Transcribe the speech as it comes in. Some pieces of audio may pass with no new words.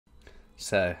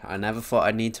So, I never thought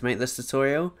I'd need to make this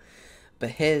tutorial,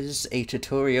 but here's a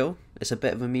tutorial. It's a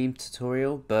bit of a meme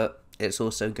tutorial, but it's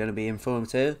also going to be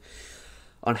informative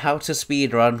on how to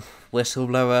speedrun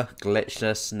Whistleblower,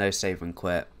 Glitchless, No Save and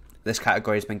Quit. This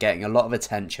category has been getting a lot of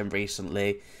attention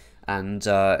recently, and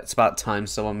it's about time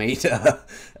someone made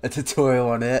a tutorial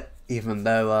on it, even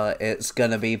though it's going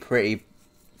to be pretty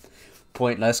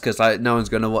pointless because no one's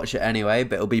going to watch it anyway,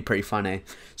 but it'll be pretty funny.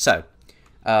 So,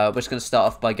 we're just going to start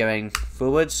off by going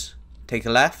forwards, take a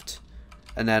left,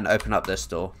 and then open up this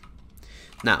door.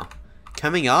 Now,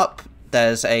 coming up,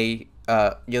 there's a,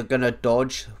 you're going to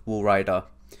dodge Wall Rider.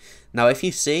 Now, if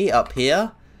you see up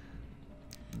here,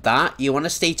 that, you want to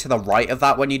stay to the right of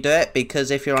that when you do it, because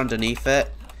if you're underneath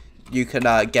it, you can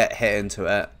get hit into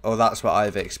it, or that's what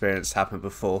I've experienced happen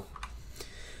before.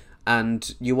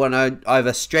 And you want to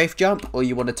either strafe jump, or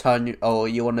you want to turn, or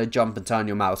you want to jump and turn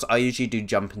your mouse. I usually do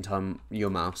jump and turn your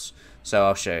mouse, so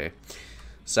I'll show you.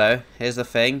 So here's the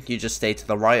thing: you just stay to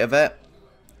the right of it,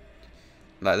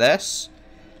 like this,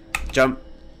 jump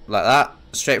like that,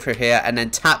 straight through here, and then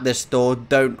tap this door.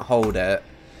 Don't hold it,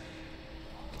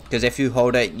 because if you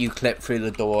hold it, you clip through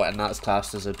the door, and that's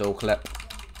classed as a door clip.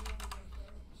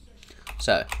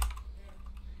 So.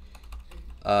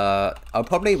 I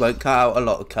probably won't cut out a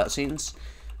lot of cutscenes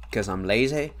because I'm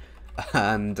lazy,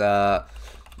 and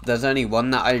there's only one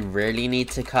that I really need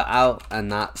to cut out,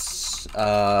 and that's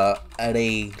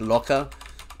Eddie Locker,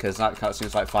 because that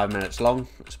cutscene's like 5 minutes long.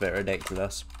 It's a bit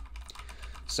ridiculous.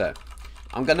 So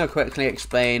I'm gonna quickly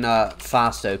explain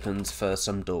fast opens for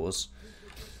some doors.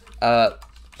 A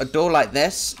door like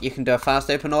this, you can do a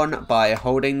fast open on by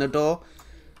holding the door.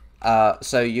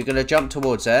 So you're going to jump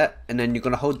towards it, and then you're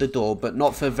going to hold the door, but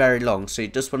not for very long. So you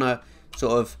just want to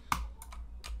sort of,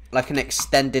 like an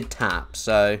extended tap,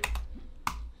 so,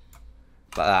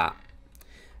 like that.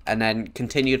 And then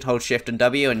continue to hold Shift and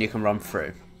W, and you can run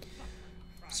through.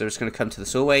 So we're just going to come to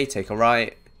this hallway, take a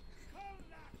right,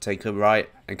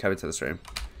 and come into this room.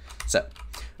 So,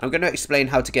 I'm going to explain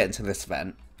how to get into this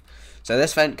vent. So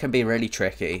this vent can be really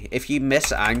tricky. If you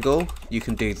miss angle, you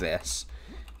can do this.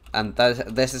 And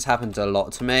this has happened a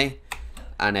lot to me,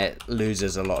 and it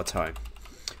loses a lot of time.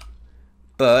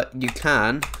 But you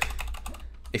can,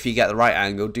 if you get the right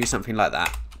angle, do something like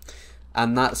that.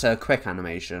 And that's a quick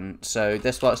animation. So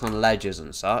this works on ledges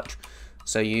and such.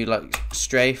 So you like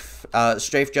strafe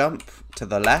jump to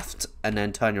the left, and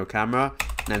then turn your camera,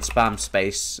 and then spam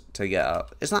space to get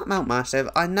up. Is that Mount Massive?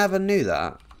 I never knew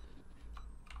that.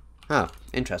 Oh,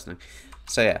 interesting.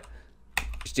 So yeah,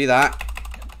 just do that,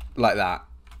 like that.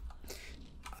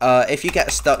 If you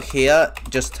get stuck here,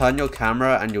 just turn your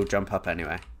camera and you'll jump up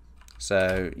anyway.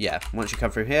 So yeah, once you come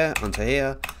through here, onto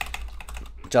here,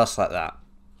 just like that.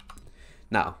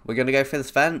 Now, we're going to go through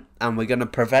this vent, and we're going to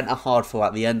prevent a hard fall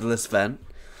at the end of this vent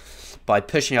by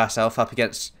pushing ourselves up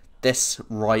against this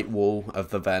right wall of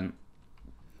the vent.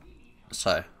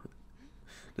 So,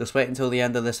 just wait until the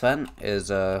end of this vent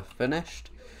is finished.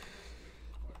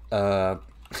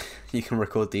 You can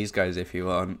record these guys if you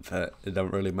want, but it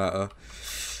don't really matter.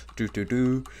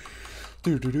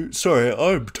 Sorry,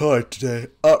 I'm tired today.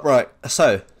 Right,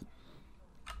 so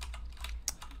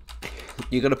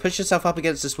you're gonna push yourself up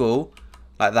against this wall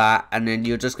like that, and then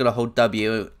you're just gonna hold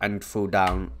W and fall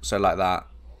down, so like that,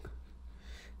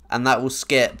 and that will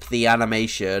skip the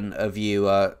animation of you.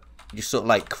 You sort of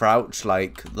like crouch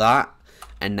like that,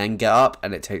 and then get up,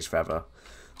 and it takes forever.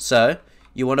 So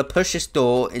you want to push this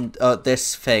door in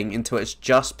this thing until it's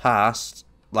just past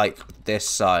like this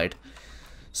side.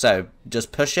 So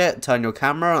just push it, turn your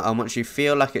camera, and once you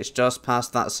feel like it's just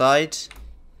past that side,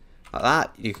 like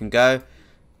that, you can go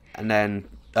and then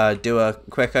do a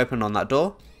quick open on that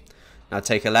door. Now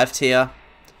take a left here,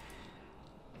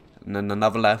 and then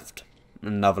another left,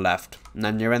 and another left, and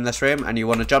then you're in this room, and you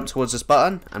want to jump towards this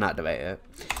button and activate it.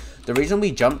 The reason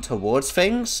we jump towards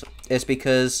things is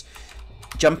because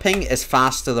jumping is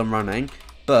faster than running,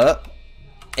 but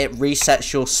it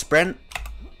resets your sprint,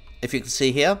 if you can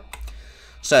see here.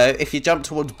 So if you jump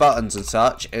towards buttons and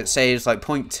such, it saves like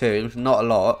 0.2, not a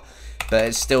lot, but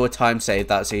it's still a time save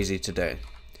that's easy to do.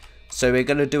 So we're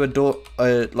going to do a door,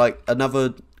 like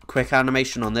another quick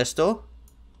animation on this door,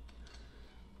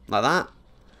 like that.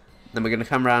 Then we're going to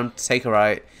come around, take a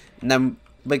right, and then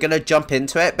we're going to jump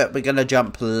into it, but we're going to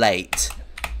jump late,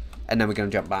 and then we're going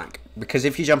to jump back. Because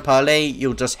if you jump early,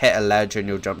 you'll just hit a ledge and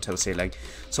you'll jump to the ceiling.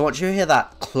 So once you hear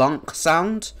that clunk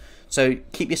sound, so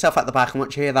keep yourself at the back, and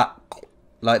once you hear that,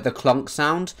 like the clunk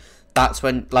sound, that's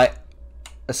when, like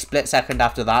a split second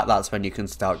after that, that's when you can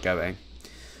start going.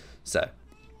 So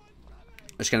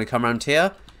I'm just going to come around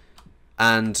here,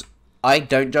 and I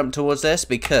don't jump towards this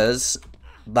because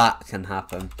that can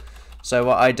happen. So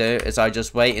what I do is I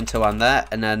just wait until I'm there,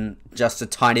 and then just a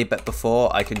tiny bit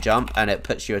before I can jump, and it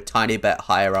puts you a tiny bit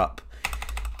higher up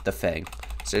the thing.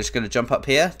 So you're just going to jump up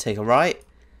here, take a right,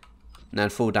 and then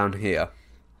fall down here.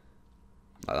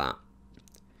 Like that.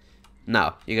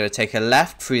 Now, you're going to take a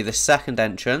left through the second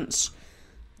entrance,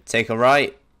 take a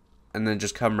right, and then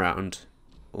just come round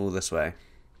all this way.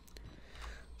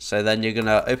 So then you're going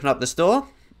to open up this door,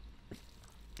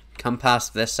 come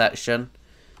past this section,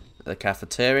 the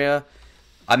cafeteria.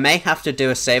 I may have to do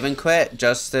a save and quit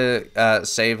just to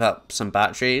save up some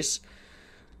batteries,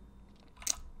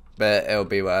 but it'll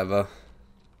be whatever.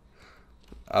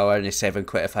 I'll only save and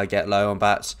quit if I get low on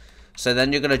bats. So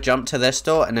then you're going to jump to this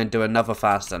door and then do another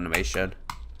fast animation.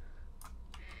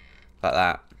 Like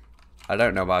that. I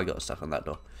don't know why I got stuck on that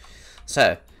door.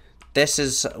 So, this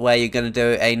is where you're going to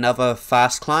do another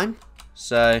fast climb.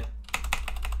 So,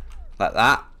 like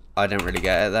that. I didn't really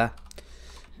get it there.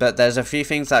 But there's a few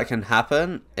things that can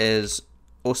happen. Is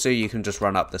also you can just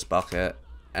run up this bucket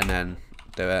and then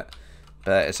do it.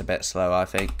 But it's a bit slow, I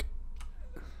think.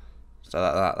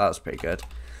 So that's pretty good.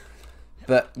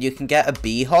 But you can get a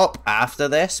B-hop after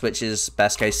this, which is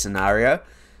best case scenario.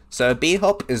 So a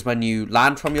B-hop is when you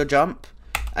land from your jump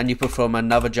and you perform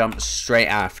another jump straight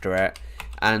after it,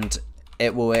 and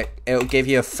it'll give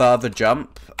you a further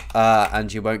jump,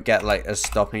 and you won't get like a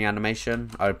stopping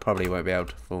animation. I probably won't be able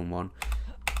to perform one,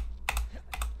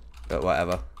 but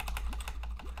whatever.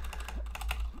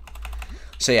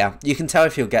 So yeah, you can tell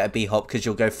if you'll get a B-hop because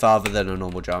you'll go farther than a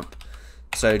normal jump.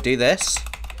 So do this,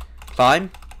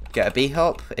 climb, get a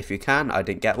B-hop if you can. I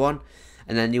didn't get one.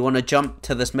 And then you want to jump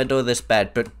to this middle of this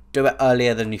bed, but do it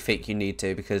earlier than you think you need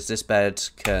to, because this bed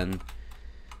can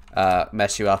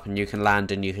mess you up, and you can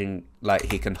land and you can,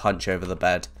 like, he can hunch over the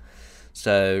bed.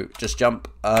 So just jump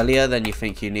earlier than you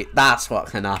think you need. That's what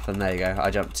can happen. There you go.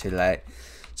 I jumped too late.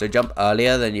 So jump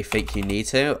earlier than you think you need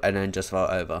to, and then just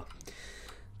vault over.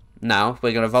 Now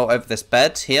we're going to vault over this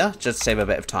bed here, just to save a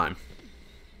bit of time.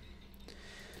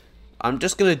 I'm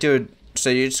just going to do so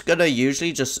you're just going to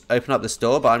usually just open up this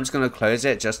door, but I'm just going to close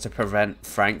it just to prevent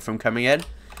Frank from coming in.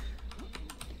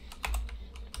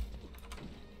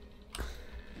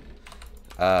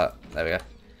 There we go.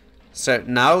 So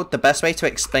now the best way to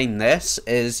explain this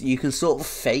is you can sort of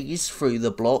phase through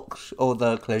the blocks or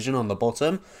the collision on the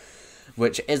bottom,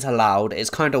 which is allowed. It's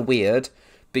kind of weird,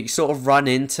 but you sort of run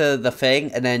into the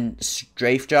thing and then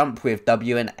strafe jump with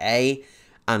W and A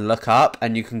and look up,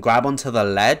 and you can grab onto the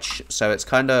ledge, so it's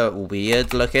kind of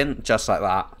weird looking, just like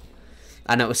that,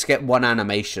 and it will skip one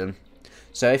animation.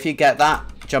 So if you get that,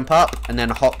 jump up and then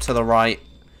hop to the right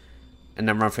and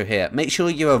then run through here. Make sure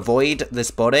you avoid this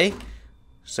body,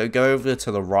 so go over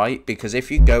to the right, because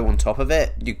if you go on top of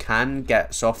it, you can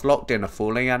get soft locked in a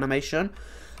falling animation,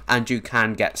 and you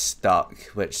can get stuck,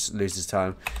 which loses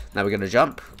time. Now we're going to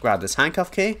jump, grab this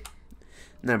handcuff key,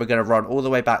 and then we're going to run all the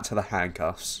way back to the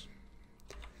handcuffs.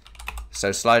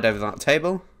 So slide over that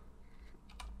table.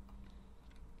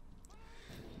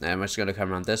 Then we're just going to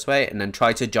come around this way and then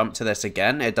try to jump to this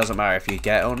again. It doesn't matter if you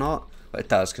get it or not, but it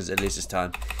does because it loses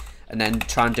time. And then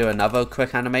try and do another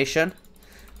quick animation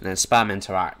and then spam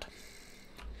interact.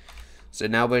 So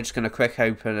now we're just going to quick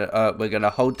open it. We're going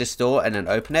to hold this door and then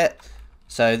open it.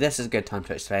 So this is a good time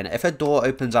to explain it. If a door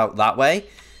opens out that way,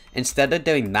 instead of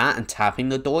doing that and tapping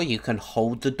the door, you can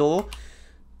hold the door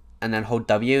and then hold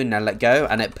W and then let go,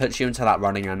 and it puts you into that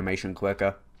running animation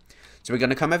quicker. So we're going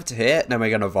to come over to here, then we're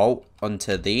going to vault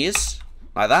onto these,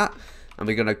 like that, and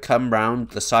we're going to come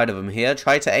round the side of them here.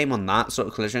 Try to aim on that sort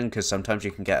of collision, because sometimes you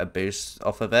can get a boost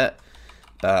off of it,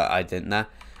 but I didn't there.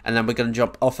 And then we're going to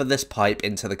jump off of this pipe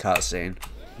into the cutscene.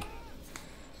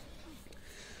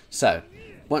 So,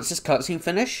 once this cutscene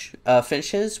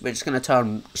finishes, we're just going to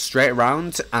turn straight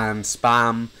around and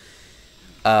spam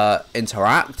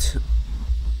interact,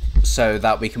 so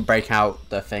that we can break out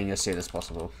the thing as soon as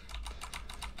possible.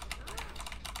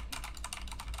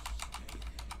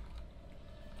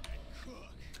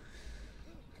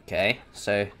 Okay,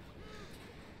 so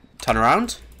turn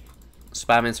around,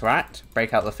 spam interact,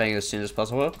 break out the thing as soon as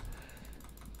possible.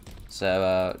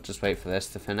 So just wait for this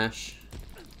to finish.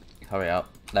 Hurry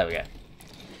up. There we go.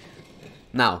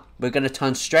 Now, we're going to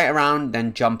turn straight around,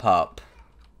 then jump up.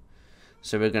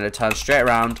 So we're going to turn straight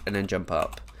around and then jump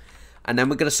up. And then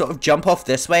we're going to sort of jump off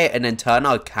this way and then turn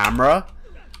our camera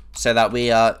so that we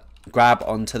grab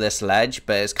onto this ledge,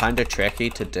 but it's kind of tricky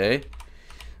to do.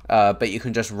 But you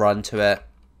can just run to it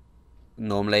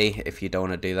normally if you don't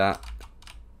want to do that.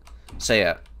 So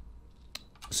yeah.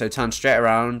 So turn straight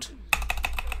around.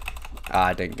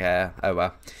 I didn't care. Oh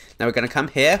well. Now we're going to come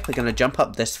here. We're going to jump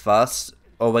up this first.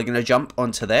 Or we're going to jump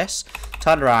onto this.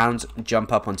 Turn around.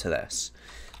 Jump up onto this.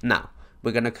 Now,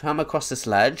 we're going to come across this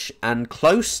ledge, and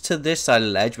close to this side of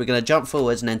the ledge, we're going to jump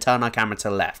forwards and then turn our camera to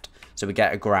the left, so we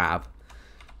get a grab.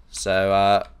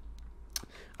 So,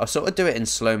 I'll sort of do it in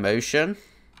slow motion,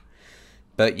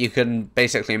 but you can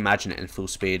basically imagine it in full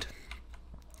speed.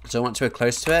 So once we're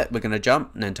close to it, we're going to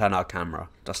jump and then turn our camera,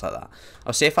 just like that.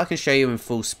 I'll see if I can show you in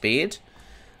full speed,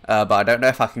 but I don't know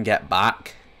if I can get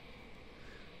back.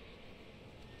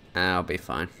 I'll be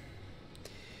fine.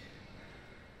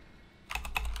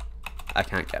 I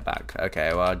can't get back. Okay,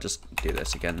 well, I'll just do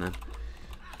this again then.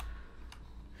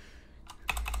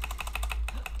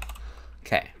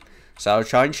 Okay, so I'll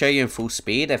try and show you in full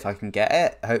speed if I can get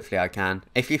it. Hopefully I can.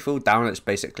 If you fall down, it's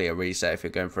basically a reset if you're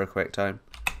going for a quick time.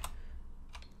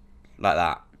 Like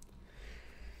that.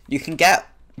 You can get,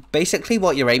 basically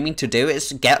what you're aiming to do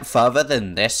is get further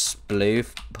than this blue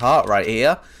part right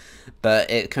here, but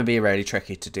it can be really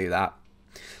tricky to do that.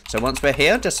 So once we're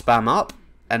here, just spam up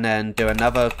and then do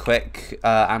another quick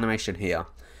animation here.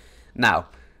 Now,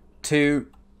 to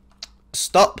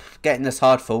stop getting this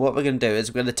hard fall, what we're going to do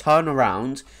is we're going to turn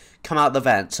around, come out the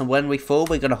vents, and when we fall,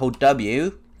 we're going to hold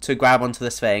W to grab onto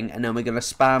this thing, and then we're going to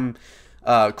spam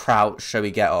crouch so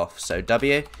we get off. So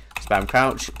W, spam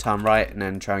crouch, turn right, and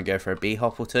then try and go for a B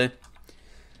hop or two.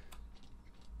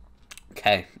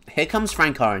 Okay, here comes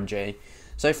Frank RNG.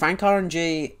 So Frank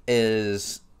RNG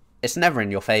it's never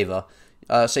in your favour.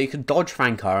 So you can dodge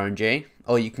Frank RNG,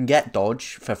 or you can get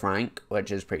dodge for Frank,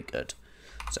 which is pretty good.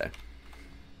 So,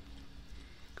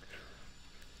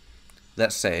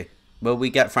 let's see. Will we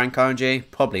get Frank RNG?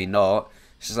 Probably not.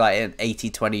 This is like an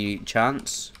 80-20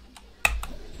 chance.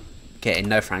 Okay,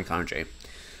 no Frank RNG.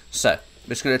 So, we're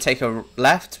just going to take a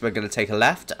left, we're going to take a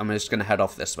left, and we're just going to head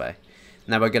off this way.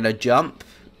 Now we're going to jump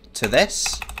to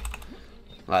this,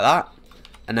 like that,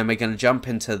 and then we're going to jump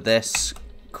into this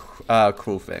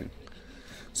crawl thing.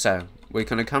 So, we're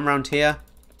going to come around here,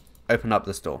 open up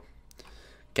this door.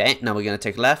 Okay, now we're going to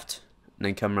take a left, and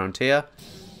then come around here,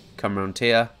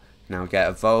 now get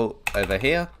a vault over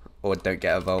here, or don't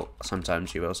get a vault,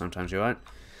 sometimes you will, sometimes you won't.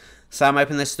 Sam,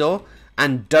 open this door,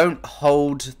 and don't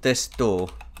hold this door.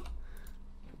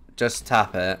 Just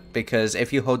tap it, because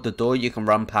if you hold the door, you can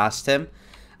run past him,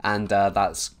 and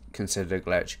that's considered a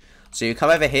glitch. So you come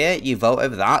over here, you vault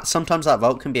over that. Sometimes that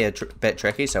vault can be a bit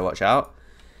tricky, so watch out.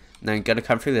 And then going to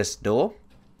come through this door,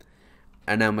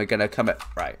 and then we're going to come at,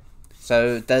 right.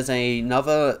 So there's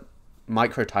another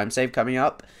micro time save coming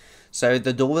up. So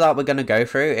the door that we're going to go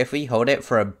through, if we hold it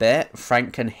for a bit,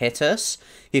 Frank can hit us.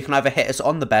 He can either hit us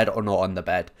on the bed or not on the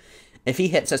bed. If he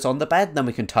hits us on the bed, then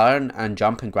we can turn and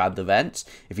jump and grab the vents.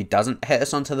 If he doesn't hit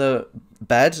us onto the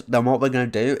bed, then what we're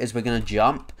going to do is we're going to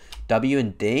jump, W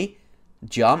and D,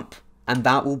 jump, and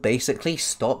that will basically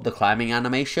stop the climbing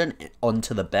animation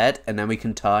onto the bed, and then we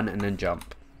can turn and then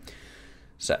jump.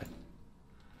 So,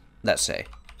 let's see.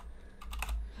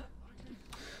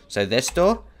 So this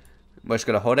door, we're just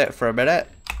going to hold it for a minute.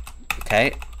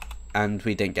 Okay, and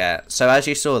we didn't get it. So as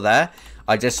you saw there,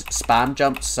 I just spam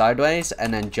jumped sideways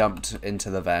and then jumped into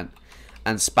the vent.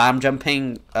 And spam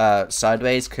jumping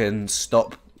sideways can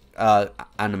stop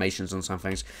animations on some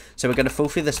things. So we're going to fall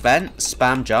through this vent,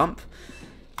 spam jump,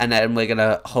 and then we're going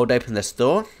to hold open this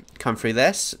door, come through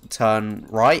this, turn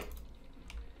right,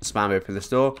 spam open this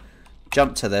door,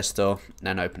 jump to this door,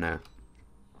 then open it.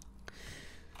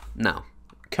 Now,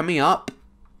 coming up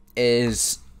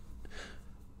is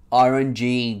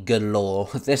RNG galore.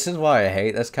 This is why I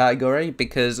hate this category,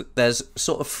 because there's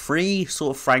sort of three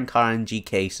Frank RNG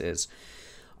cases.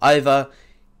 Either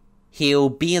he'll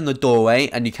be in the doorway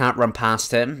and you can't run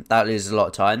past him, that loses a lot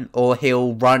of time, or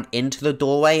he'll run into the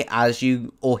doorway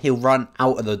or he'll run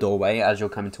out of the doorway as you're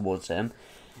coming towards him,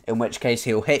 in which case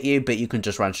he'll hit you but you can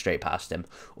just run straight past him.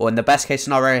 Or in the best case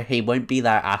scenario, he won't be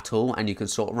there at all and you can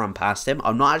sort of run past him.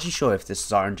 I'm not actually sure if this is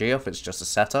RNG or if it's just a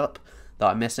setup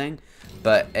that I'm missing,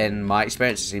 but in my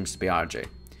experience it seems to be RNG.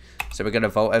 So we're going to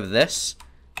vault over this,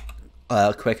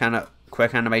 quick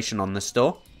animation on this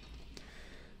door,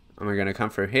 and we're going to come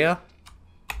through here,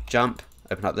 jump,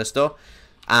 open up this door,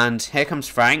 and here comes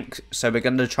Frank, so we're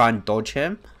going to try and dodge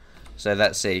him. So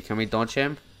let's see, can we dodge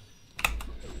him?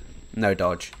 No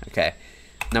dodge. Okay,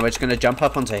 now we're just going to jump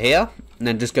up onto here, and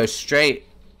then just go straight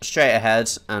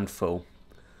ahead and fall.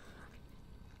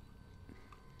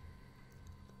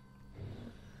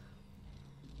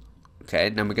 Okay,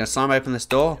 then we're going to slam open this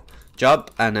door,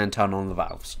 jump, and then turn on the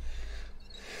valves.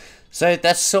 So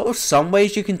there's sort of some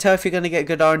ways you can tell if you're going to get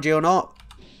good RNG or not.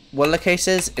 One of the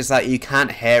cases is that you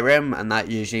can't hear him, and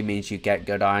that usually means you get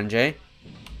good RNG.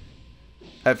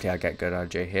 Hopefully I get good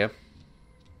RNG here.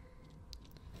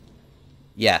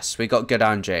 Yes, we got good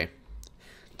RNG.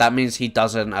 That means he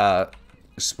doesn't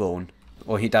spawn.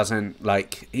 Or he doesn't,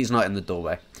 like, he's not in the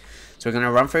doorway. So we're going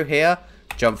to run through here,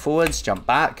 jump forwards, jump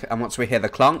back, and once we hear the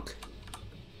clunk,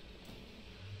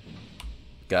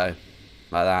 go.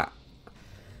 Like that.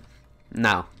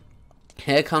 Now,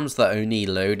 here comes the only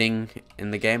loading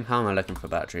in the game. How am I looking for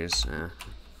batteries?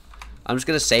 I'm just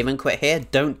going to save and quit here.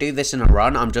 Don't do this in a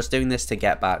run. I'm just doing this to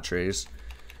get batteries.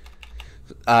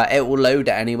 It will load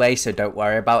anyway, so don't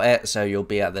worry about it. So you'll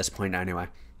be at this point anyway.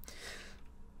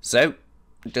 So,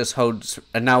 just hold.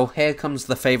 And now here comes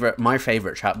my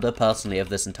favorite chapter, personally, of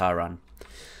this entire run.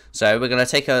 So we're going to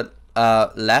take a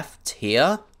left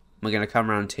here. We're going to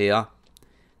come around here.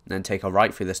 And then take a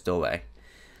right through this doorway.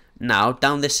 Now,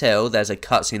 down this hill, there's a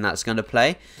cutscene that's going to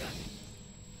play.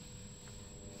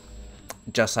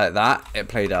 Just like that. It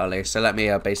played early. So let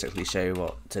me basically show you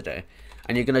what to do.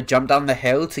 And you're going to jump down the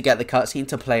hill to get the cutscene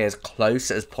to play as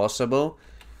close as possible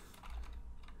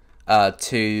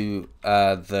to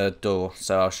the door.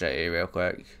 So I'll show you real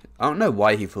quick. I don't know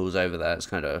why he falls over there. It's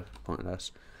kind of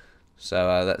pointless.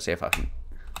 So let's see if I can.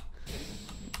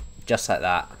 Just like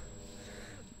that.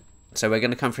 So we're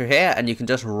going to come through here and you can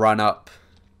just run up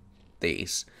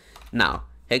these. Now,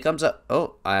 here comes a...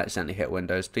 Oh, I accidentally hit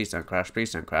Windows. Please don't crash.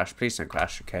 Please don't crash. Please don't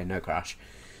crash. Okay, no crash.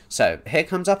 So here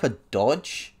comes up a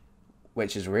dodge,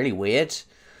 which is really weird.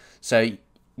 So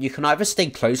you can either stay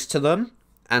close to them,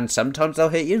 and sometimes they'll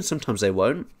hit you, and sometimes they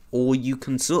won't. Or you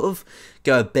can sort of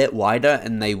go a bit wider,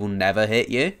 and they will never hit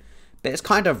you. But it's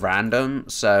kind of random,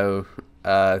 so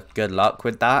good luck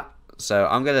with that. So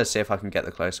I'm going to see if I can get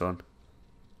the close one.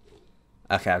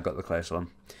 Okay, I've got the close one.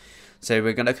 So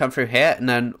we're going to come through here, and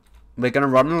then we're going to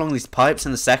run along these pipes,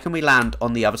 and the second we land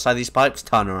on the other side of these pipes,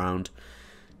 turn around.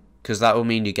 Because that will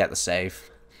mean you get the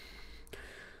save.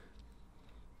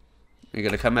 You're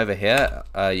going to come over here.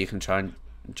 You can try and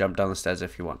jump down the stairs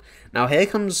if you want. Now, here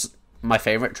comes my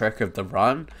favourite trick of the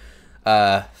run.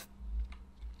 I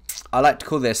like to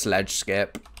call this ledge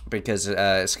skip, because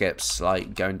it skips,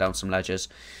 like, going down some ledges.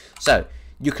 So,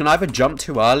 you can either jump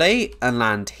too early and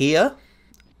land here,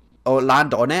 or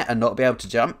land on it and not be able to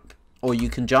jump, or you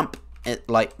can jump it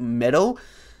like middle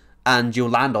and you'll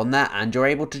land on that and you're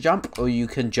able to jump, or you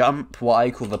can jump what I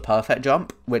call the perfect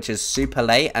jump, which is super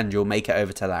late and you'll make it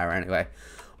over to there anyway.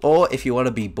 Or if you want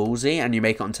to be ballsy and you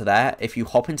make it onto there, if you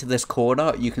hop into this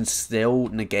corner, you can still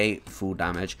negate full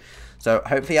damage. So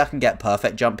hopefully I can get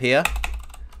perfect jump here,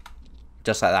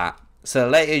 just like that. So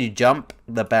the later you jump,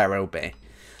 the better it'll be.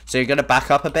 So you're going to back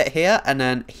up a bit here, and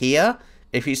then here,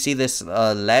 if you see this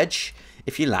ledge,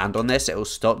 if you land on this, it will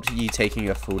stop you taking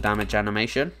your full damage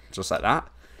animation, just like that.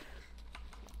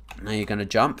 Now you're going to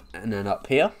jump, and then up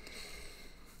here.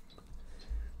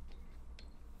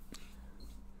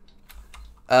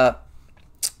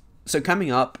 So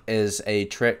coming up is a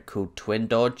trick called twin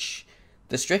dodge.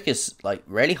 This trick is like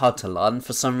really hard to learn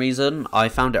for some reason. I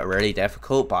found it really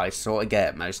difficult, but I sort of get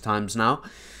it most times now.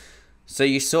 So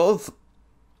you sort of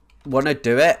want to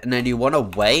do it, and then you want to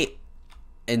wait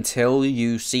until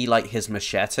you see like his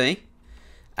machete,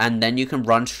 and then you can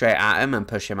run straight at him and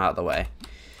push him out of the way.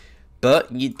 But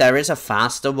there is a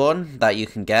faster one that you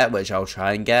can get, which I'll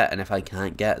try and get, and if I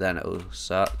can't get, then it'll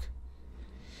suck.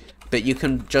 But you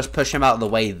can just push him out of the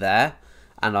way there,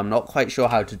 and I'm not quite sure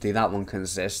how to do that one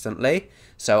consistently.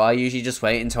 So I usually just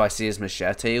wait until I see his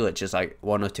machete, which is like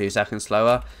 1 or 2 seconds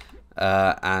slower,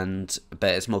 but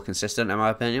it's more consistent in my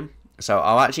opinion. So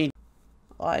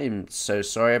I'm so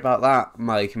sorry about that.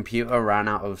 My computer ran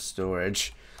out of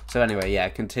storage. So anyway, yeah,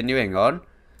 continuing on.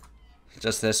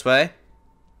 Just this way.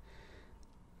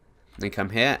 Then come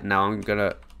here. Now I'm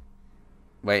gonna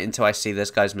wait until I see this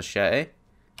guy's machete.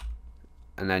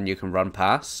 And then you can run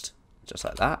past. Just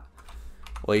like that.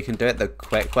 Or you can do it the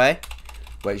quick way,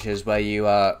 which is where you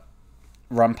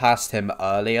run past him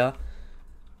earlier.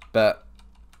 But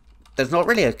there's not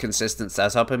really a consistent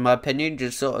setup in my opinion.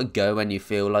 Just sort of go when you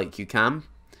feel like you can.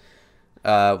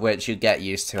 Which you get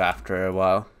used to after a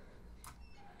while.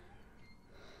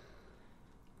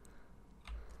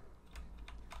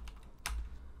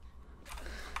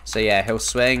 So yeah, he'll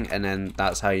swing, and then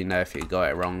that's how you know if you got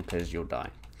it wrong, because you'll die.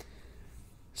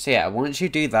 So yeah, once you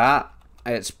do that,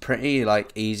 it's pretty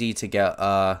like easy to get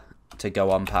to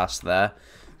go on past there,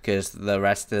 because the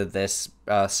rest of this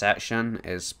section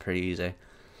is pretty easy.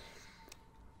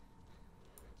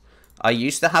 I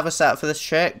used to have a set for this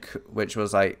trick, which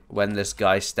was like when this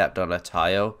guy stepped on a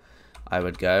tile, I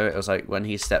would go. It was like when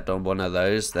he stepped on one of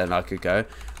those, then I could go.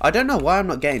 I don't know why I'm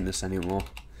not getting this anymore.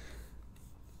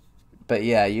 But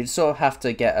yeah, you'd sort of have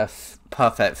to get a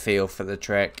perfect feel for the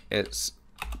trick. It's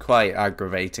quite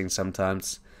aggravating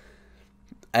sometimes.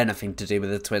 Anything to do with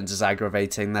the twins is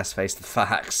aggravating, let's face the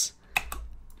facts.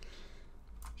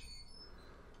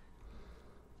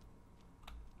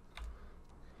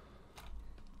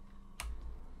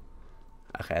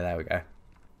 Okay, there we go.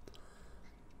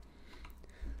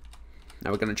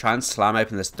 Now we're going to try and slam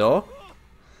open this door.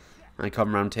 And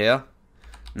come around here.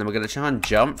 And then we're going to try and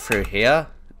jump through here.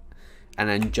 And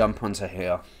then jump onto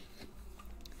here.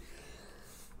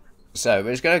 So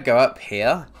we're just going to go up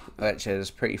here. Which is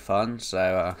pretty fun.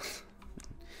 So,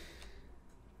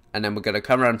 and then we're going to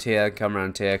come around here, come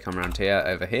around here, come around here,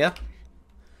 over here.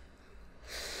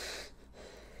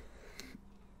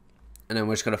 And then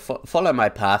we're just going to follow my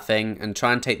pathing and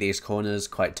try and take these corners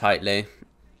quite tightly.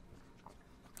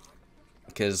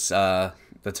 Because the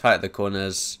tighter the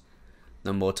corners,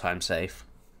 the more time safe.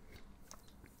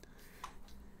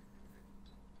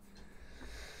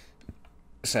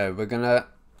 So we're going to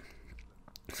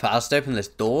fast open this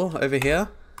door over here.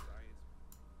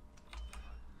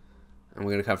 And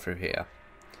we're going to come through here.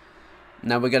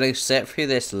 Now we're going to sit through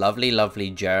this lovely,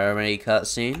 lovely Jeremy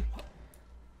cutscene.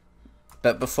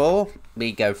 But before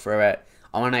we go through it,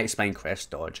 I want to explain Chris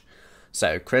Dodge.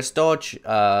 So, Chris Dodge,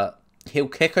 he'll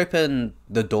kick open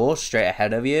the door straight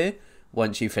ahead of you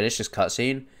once you finish this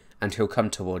cutscene, and he'll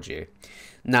come towards you.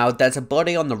 Now, there's a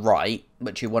body on the right,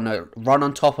 which you want to run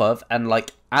on top of, and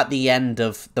like at the end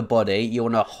of the body, you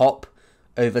want to hop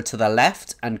over to the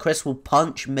left, and Chris will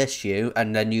punch, miss you,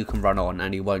 and then you can run on,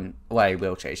 and he won't, well, he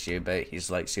will chase you, but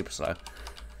he's like super slow.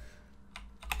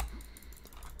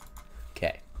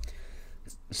 Okay.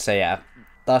 So yeah,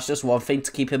 that's just one thing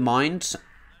to keep in mind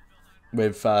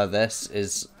with this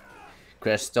is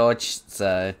Chris Dodge.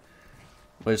 So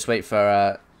we'll just wait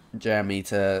for Jeremy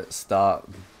to start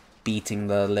beating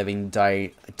the living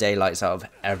daylights out of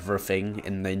everything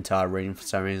in the entire room for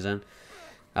some reason.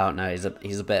 I don't know,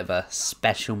 he's a bit of a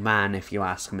special man if you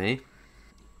ask me.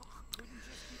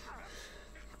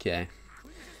 Okay.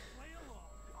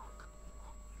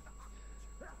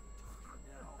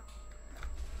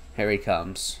 Here he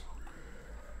comes.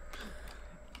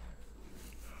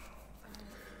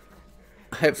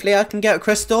 Hopefully I can get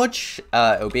Chris Dodge.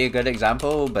 It'll be a good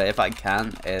example, but if I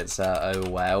can't, it's oh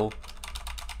well.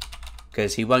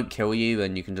 Because he won't kill you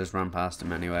and you can just run past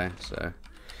him anyway. So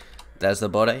there's the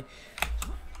body.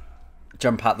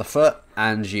 Jump out the foot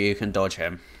and you can dodge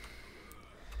him.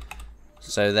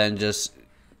 So then just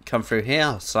come through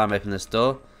here, slam open this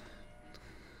door.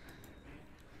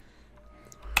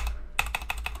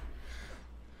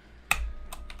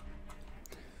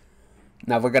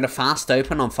 Now we're going to fast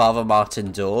open on Father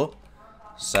Martin's door.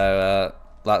 So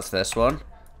that's this one.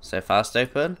 So fast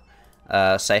open.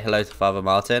 Say hello to Father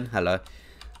Martin. Hello.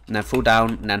 And then fall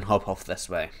down and then hop off this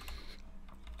way.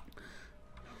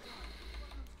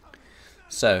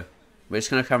 So we're just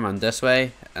going to come around this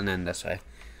way and then this way.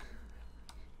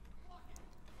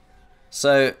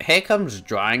 So here comes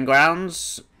Drying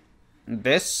Grounds.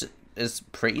 This is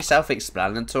pretty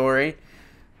self-explanatory.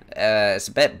 It's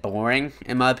a bit boring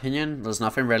in my opinion. There's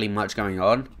nothing really much going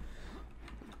on.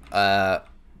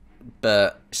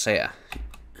 But so yeah,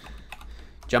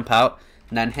 jump out,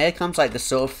 and then here comes like the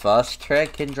sort of first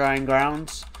trick in Drying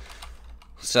Grounds.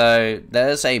 So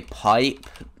there's a pipe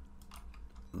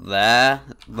there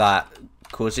that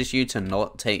causes you to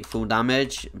not take full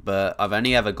damage, but I've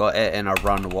only ever got it in a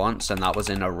run once, and that was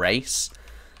in a race.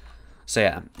 So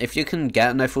yeah, if you can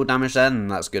get no full damage then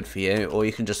that's good for you, or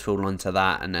you can just fall onto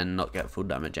that and then not get full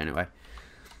damage anyway.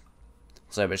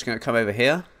 So we're just going to come over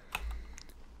here,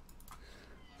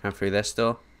 come through this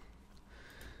door,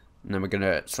 and then we're going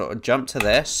to sort of jump to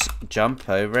this, jump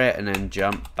over it, and then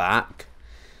jump back,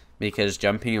 because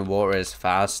jumping in water is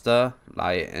faster,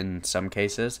 like in some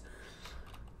cases.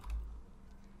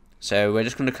 So we're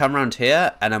just going to come around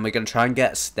here, and then we're going to try and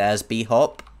get stairs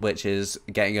B-hop, which is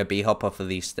getting a B-hop off of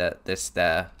this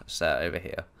stair set over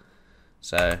here.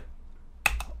 So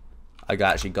I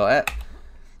actually got it.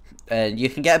 And you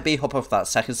can get a B-hop off that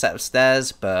second set of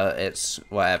stairs, but it's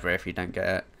whatever if you don't get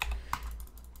it.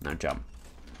 Now jump.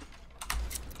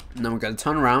 And then we're going to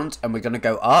turn around, and we're going to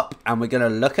go up, and we're going to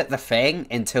look at the thing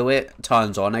until it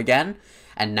turns on again.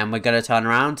 And then we're going to turn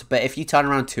around. But if you turn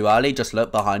around too early, just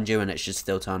look behind you and it should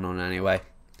still turn on anyway.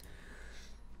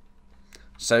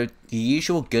 So the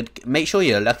usual good... Make sure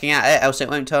you're looking at it, else it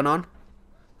won't turn on.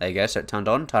 There you go, so it turned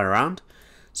on, turn around.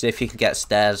 So if you can get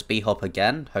stairs B-hop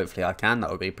again, hopefully I can,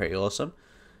 that would be pretty awesome.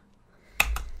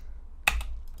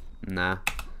 Nah.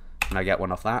 Can I get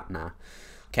one off that? Nah.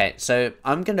 Okay, so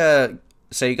I'm going to...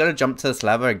 So you're going to jump to this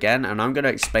lever again, and I'm going to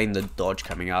explain the dodge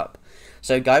coming up.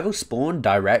 So a guy will spawn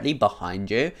directly behind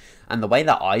you, and the way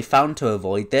that I found to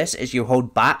avoid this is you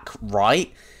hold back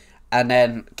right, and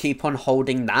then keep on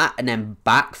holding that, and then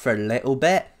back for a little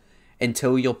bit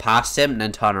until you're past him, and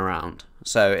then turn around.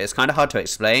 So it's kind of hard to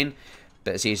explain,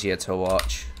 but it's easier to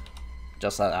watch,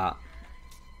 just like that.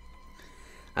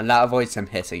 And that avoids him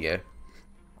hitting you.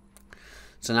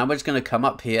 So now we're just going to come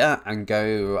up here and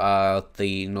go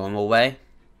the normal way.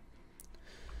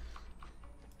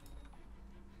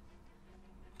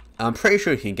 I'm pretty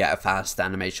sure you can get a fast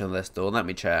animation on this door. Let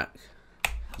me check.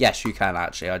 Yes, you can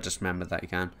actually. I just remembered that you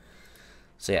can.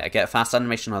 So yeah, get a fast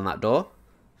animation on that door.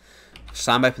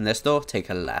 Slam open this door, take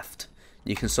a left.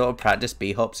 You can sort of practice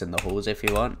B-hops in the halls if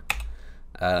you want.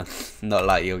 Not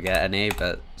like you'll get any,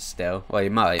 but still. Well,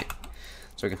 you might.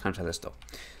 So we can come to this door.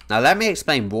 Now let me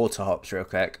explain water hops real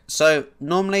quick. So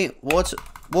normally,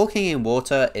 walking in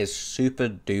water is super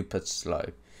duper slow.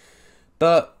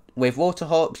 But with water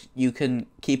hops, you can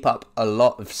keep up a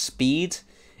lot of speed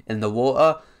in the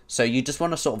water. So you just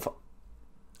want to sort of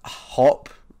hop,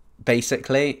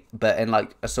 basically, but in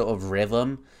like a sort of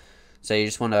rhythm. So you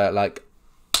just want to like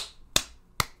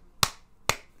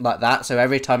that. So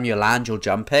every time you land, you're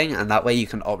jumping, and that way you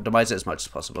can optimize it as much as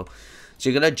possible. So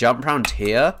you're going to jump around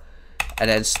here, and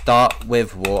then start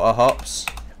with water hops.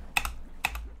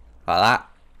 Like that.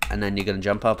 And then you're going to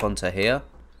jump up onto here.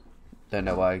 Don't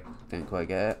know why I didn't quite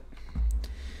get it.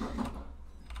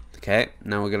 Okay,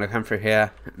 now we're going to come through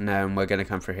here. And then we're going to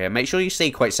come through here. Make sure you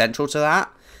stay quite central to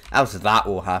that. Else that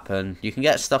will happen. You can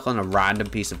get stuck on a random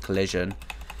piece of collision.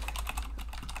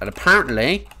 And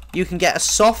apparently, you can get a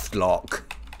soft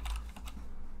lock.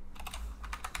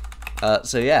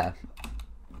 So yeah.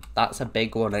 That's a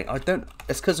big warning.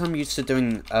 It's because I'm used to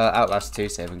doing Outlast 2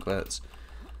 saving quits.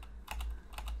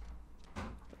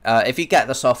 If you get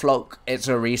the soft lock, it's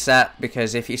a reset,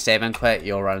 because if you save and quit,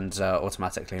 your run's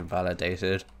automatically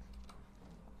invalidated.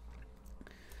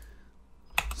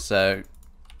 So,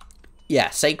 yeah,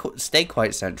 stay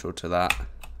quite central to that.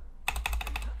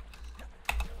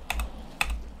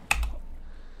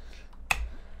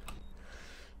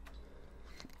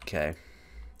 Okay.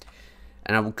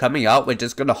 And coming up, we're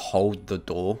just going to hold the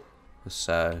door.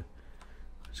 So, I'm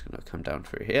just going to come down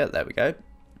through here. There we go.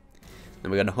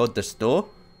 Then we're going to hold this door.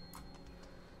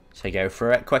 So go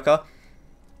through it quicker.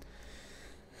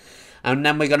 And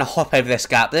then we're going to hop over this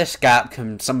gap. This gap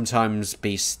can sometimes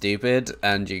be stupid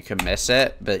and you can miss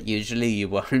it. But usually you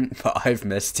won't. But I've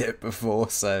missed it before.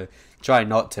 So try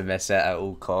not to miss it at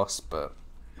all costs. But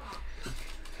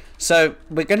so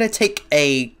we're going to take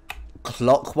a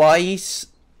clockwise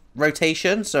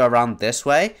rotation. So around this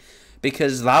way.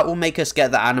 Because that will make us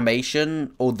get the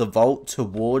animation or the vault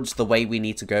towards the way we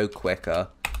need to go quicker.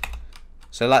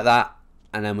 So like that.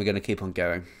 And then we're going to keep on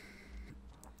going.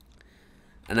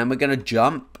 And then we're going to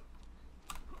jump.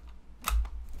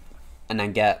 And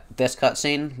then get this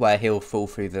cutscene where he'll fall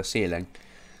through the ceiling.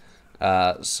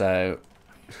 So,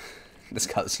 this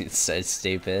cutscene's so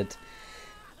stupid.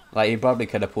 Like, he probably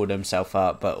could have pulled himself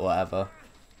up, but whatever.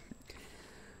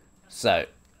 So,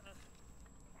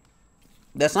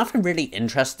 there's nothing really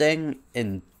interesting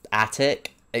in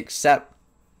Attic except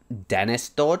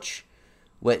Dentist Dodge,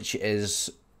 which is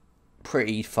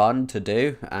pretty fun to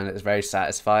do, and it's very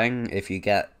satisfying if you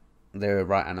get the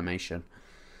right animation.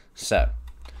 So,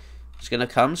 just gonna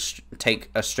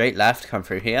take a straight left, come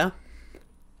through here.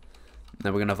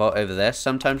 Then we're gonna vault over this.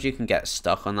 Sometimes you can get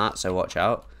stuck on that, so watch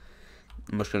out.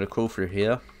 I'm just gonna crawl through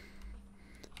here.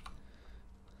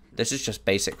 This is just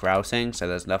basic routing, so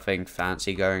there's nothing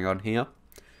fancy going on here.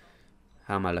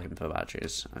 How am I looking for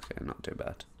batteries? Okay, not too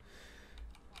bad.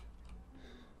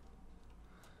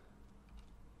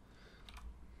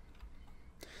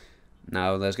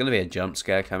 Now, there's going to be a jump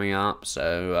scare coming up,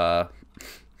 so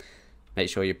make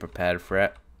sure you're prepared for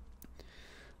it.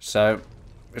 So,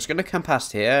 it's going to come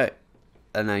past here,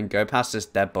 and then go past this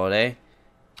dead body.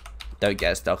 Don't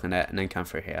get stuck in it, and then come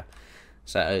through here.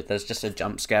 So, there's just a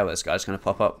jump scare where this guy's going to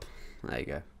pop up. There you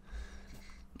go.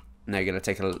 Now you're going to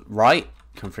take a right,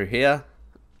 come through here,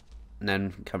 and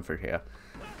then come through here.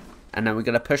 And then we're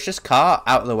going to push this car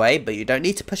out of the way, but you don't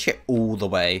need to push it all the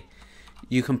way.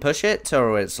 You can push it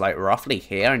till it's like roughly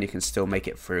here, and you can still make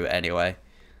it through anyway.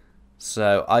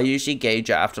 So I usually gauge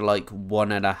it after like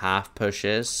 1.5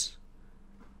 pushes.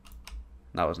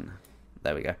 That wasn't.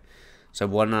 There we go. So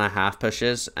 1.5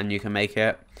 pushes, and you can make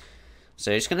it.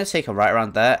 So you're just gonna take a right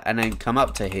around there, and then come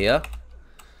up to here.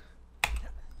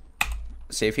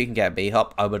 See if you can get a B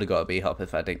hop. I would have got a B hop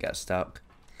if I didn't get stuck.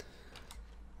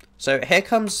 So here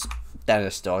comes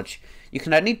Dentist Dodge. You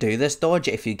can only do this dodge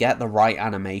if you get the right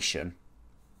animation.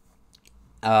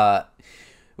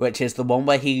 Which is the one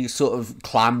where he sort of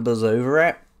clambers over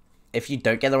it. If you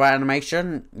don't get the right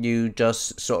animation, you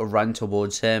just sort of run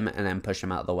towards him and then push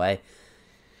him out of the way.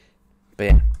 But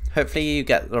yeah, hopefully you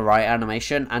get the right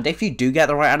animation. And if you do get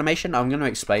the right animation, I'm going to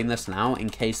explain this now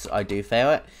in case I do fail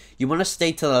it. You want to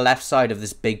stay to the left side of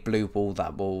this big blue ball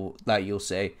that you'll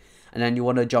see. And then you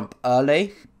want to jump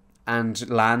early and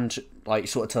land like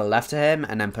sort of to the left of him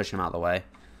and then push him out of the way.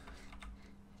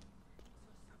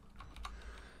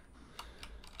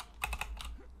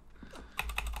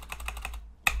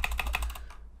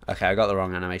 Okay, I got the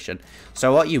wrong animation.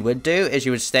 So what you would do is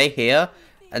you would stay here,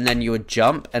 and then you would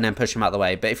jump, and then push him out of the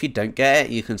way. But if you don't get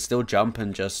it, you can still jump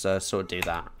and just sort of do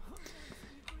that.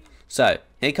 So,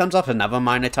 here comes up another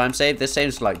minor time save. This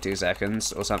saves like 2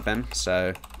 seconds or something,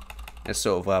 so it's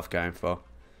sort of worth going for.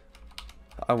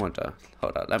 I wonder,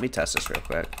 hold on, let me test this real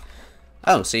quick.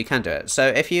 Oh, so you can do it. So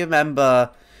if you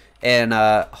remember in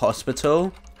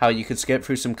Hospital, how you could skip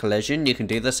through some collision, you can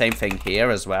do the same thing here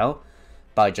as well,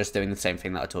 by just doing the same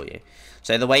thing that I taught you.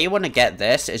 So the way you want to get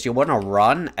this is you want to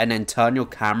run and then turn your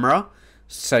camera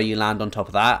so you land on top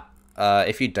of that.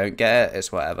 If you don't get it,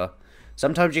 it's whatever.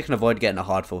 Sometimes you can avoid getting a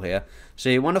hard fall here. So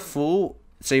you want to fall,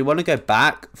 so you want to go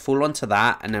back, fall onto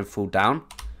that, and then fall down.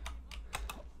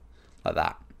 Like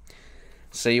that.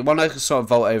 So you want to sort of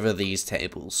vault over these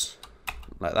tables.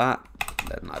 Like that,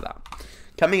 then like that.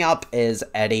 Coming up is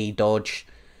Eddie dodge.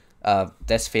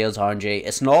 This feels RNG.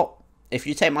 It's not. If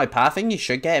you take my pathing, you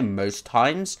should get him most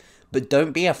times, but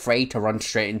don't be afraid to run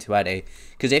straight into Eddie,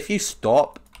 because if you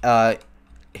stop,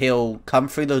 he'll come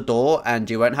through the door and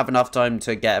you won't have enough time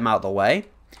to get him out of the way.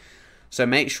 So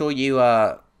make sure you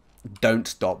don't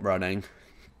stop running.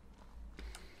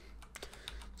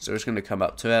 So we're just going to come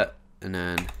up to it and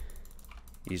then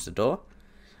use the door.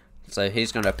 So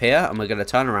he's going to appear and we're going to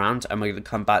turn around and we're going to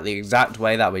come back the exact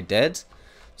way that we did.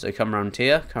 So come around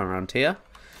here, come around here.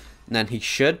 And then he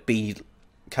should be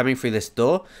coming through this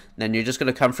door. Then you're just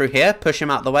going to come through here, push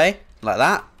him out the way, like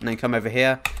that. And then come over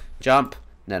here, jump,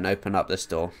 and then open up this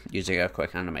door using a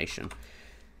quick animation.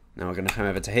 Now we're going to come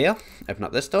over to here, open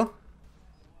up this door.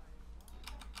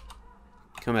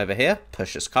 Come over here,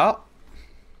 push this cart.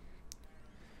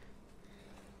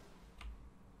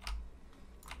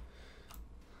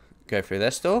 Go through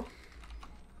this door.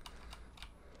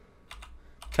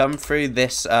 Come through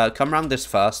this, come around this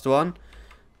first one.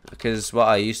 Because what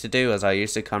I used to do is I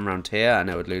used to come around here and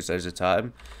it would lose loads of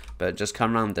time. But just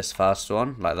come around this first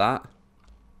one, like that.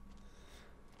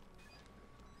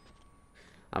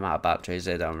 I'm out of batteries,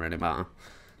 it don't really matter.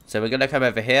 So we're going to come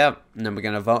over here, and then we're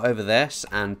going to vault over this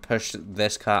and push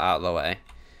this cart out of the way.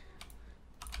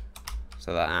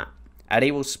 So that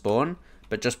Eddie will spawn,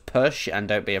 but just push and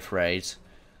don't be afraid.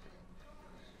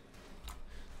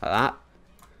 Like that.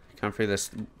 Come through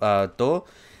this door.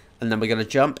 And then we're going to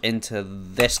jump into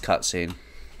this cutscene.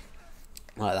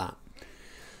 Like that.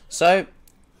 So,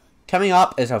 coming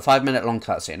up is a 5-minute long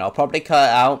cutscene. I'll probably cut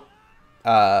it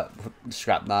out.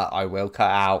 Scrap that. I will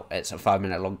cut out. It's a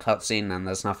 5-minute long cutscene and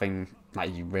there's nothing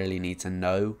like you really need to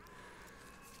know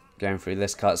going through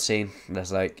this cutscene.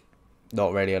 There's like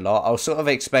not really a lot. I'll sort of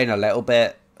explain a little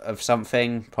bit of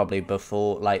something probably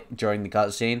before, like during the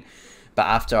cutscene. But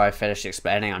after I finish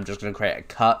explaining, I'm just going to create a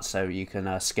cut so you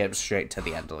can skip straight to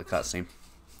the end of the cutscene.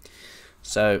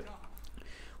 So,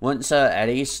 once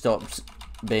Eddie stops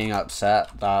being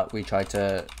upset that we tried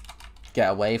to get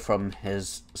away from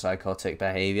his psychotic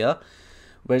behavior,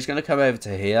 we're just going to come over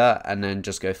to here and then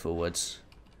just go forwards.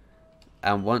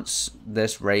 And once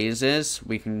this raises,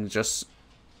 we can just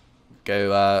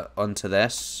go onto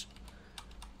this,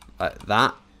 like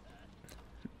that.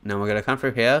 Now we're going to come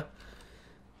through here.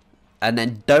 And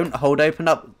then don't hold open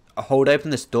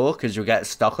this door, because you'll get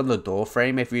stuck on the door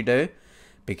frame if you do,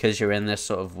 because you're in this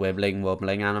sort of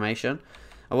wobbling animation.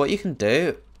 And what you can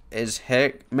do is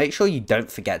here, make sure you don't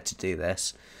forget to do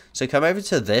this. So come over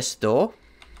to this door.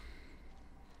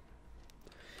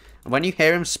 And when you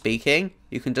hear him speaking,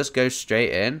 you can just go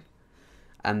straight in,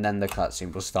 and then the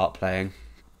cutscene will start playing.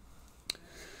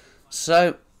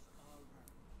 So,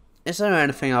 is there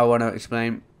anything I want to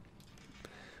explain?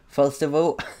 First of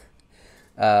all,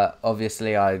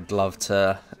 obviously I'd love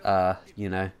to, you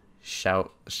know,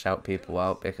 shout people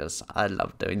out, because I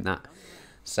love doing that.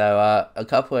 So, a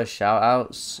couple of shout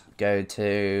outs go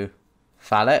to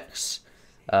Falix,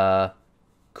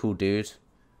 cool dude.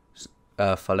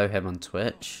 Follow him on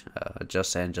Twitch,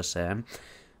 just saying,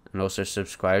 and also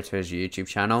subscribe to his YouTube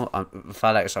channel.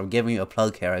 Falix, I'm giving you a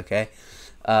plug here, okay?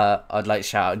 I'd like to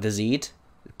shout out Dazid,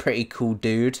 pretty cool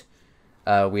dude.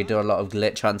 We do a lot of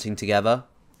glitch hunting together.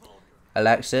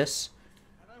 Alexis,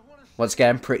 once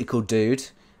again, pretty cool dude.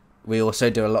 We also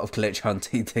do a lot of glitch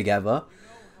hunting together.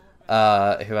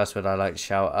 Who else would I like to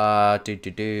shout?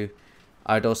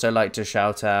 I'd also like to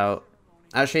shout out.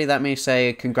 Actually, let me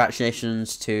say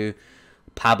congratulations to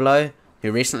Pablo,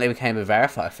 who recently became a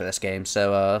verifier for this game.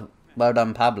 So, well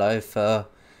done, Pablo, for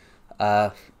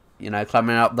you know,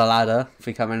 climbing up the ladder,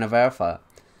 becoming a verifier.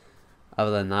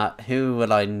 Other than that, who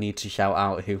will I need to shout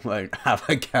out who won't have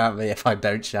a go at me if I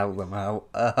don't shout them out?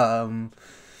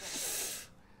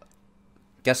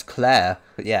 Guess Claire.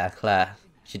 Yeah, Claire.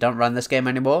 She don't run this game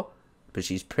anymore, but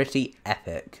she's pretty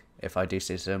epic, if I do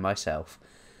say so myself.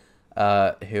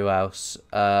 Who else?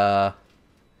 No,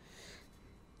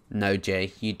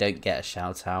 Jay, you don't get a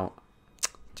shout out.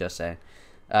 Just saying.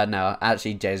 No,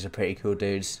 actually, Jay's a pretty cool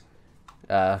dude.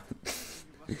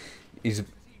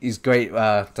 He's great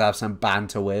to have some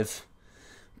banter with.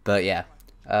 But yeah.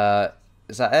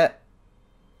 Is that it?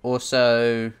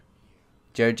 Also,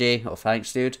 Joji, or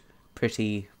thanks, dude.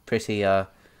 Pretty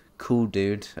cool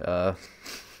dude.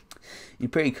 You're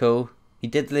pretty cool. He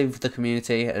did leave the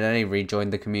community and then he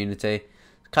rejoined the community.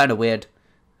 Kind of weird.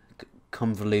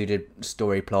 Convoluted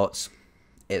story plots.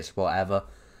 It's whatever.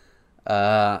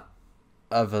 Other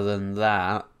than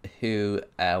that, who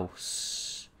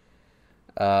else?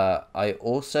 I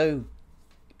also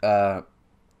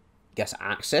guess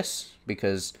Axis,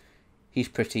 because he's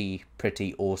pretty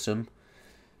awesome.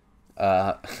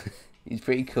 He's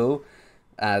pretty cool,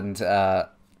 and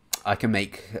I can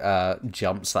make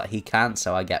jumps that he can't,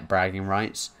 so I get bragging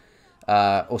rights.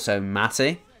 Also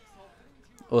Matty,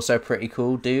 also pretty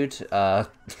cool dude.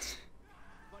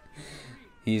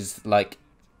 He's like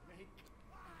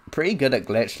pretty good at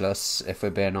glitchless, if we're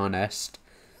being honest.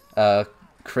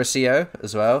 Crisio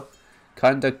as well,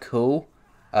 kind of cool.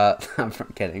 I'm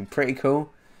kidding, pretty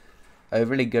cool.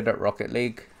 Overly good at Rocket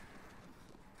League.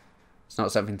 It's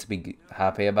not something to be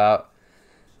happy about.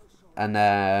 And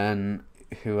then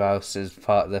who else is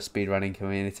part of the speedrunning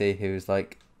community who's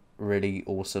like really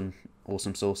awesome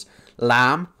sauce?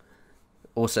 Lamb,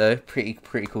 also pretty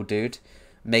cool dude.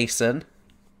 Mason,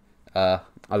 I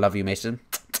love you, Mason.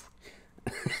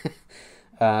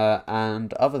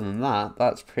 And other than that,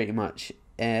 that's pretty much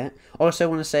it. I also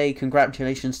want to say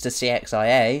congratulations to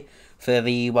CXIA for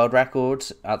the world record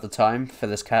at the time for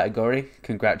this category.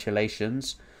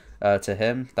 Congratulations to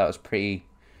him. That was pretty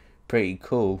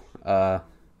cool.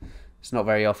 It's not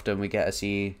very often we get to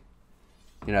see,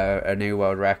 you know, a new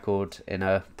world record in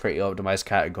a pretty optimized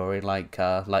category like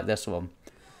this one.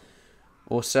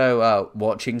 Also,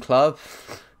 Watching Club.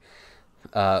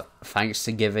 Thanks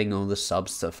for giving all the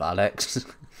subs to Falix.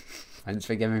 Thanks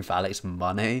for giving Falix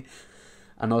money.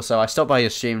 And also, I stopped by your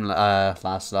stream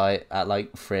last night at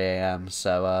like 3 AM,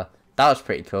 so that was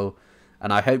pretty cool.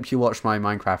 And I hope you watched my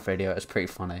Minecraft video, it was pretty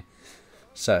funny.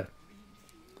 So,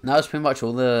 that was pretty much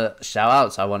all the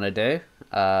shout-outs I want to do.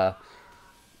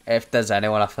 If there's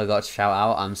anyone I forgot to shout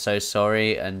out, I'm so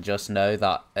sorry, and just know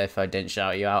that if I didn't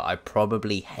shout you out, I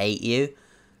probably hate you.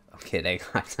 I'm kidding.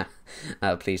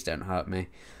 Please don't hurt me.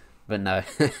 But no.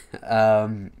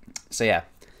 So yeah.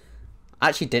 I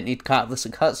actually didn't need to cut this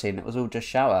a cutscene. It was all just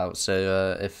shout outs.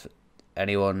 So if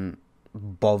anyone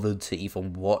bothered to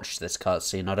even watch this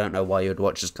cutscene, I don't know why you'd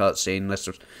watch this cutscene.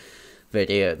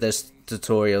 This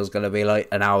tutorial is going to be like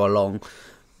an hour long.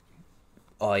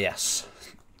 Oh yes.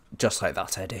 Just like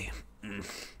that, Eddie.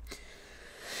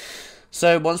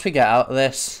 So once we get out of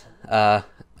this, a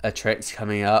trick's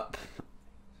coming up.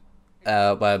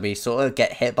 Where we sort of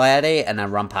get hit by Eddie and then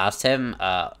run past him.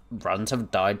 Runs have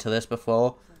died to this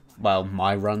before. Well,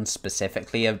 my runs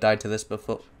specifically have died to this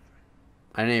before.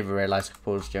 I didn't even realise I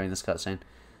paused during this cutscene.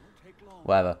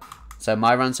 Whatever. So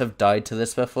my runs have died to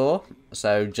this before.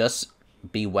 So just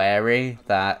be wary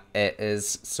that it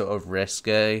is sort of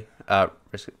risky. Why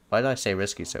did I say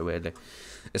risky so weirdly?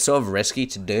 It's sort of risky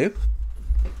to do.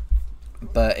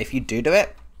 But if you do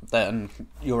it, then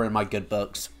you're in my good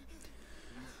books.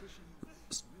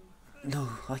 No,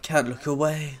 I can't look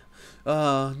away.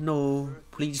 No,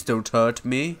 please don't hurt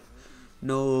me.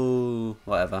 No,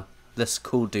 whatever. This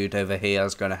cool dude over here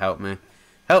is going to help me.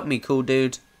 Help me, cool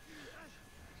dude.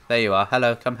 There you are.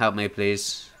 Hello, come help me,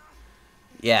 please.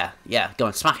 Yeah, go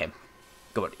on, smack him.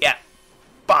 Go on, yeah.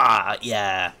 Bah,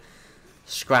 yeah.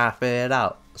 Scrap it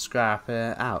out.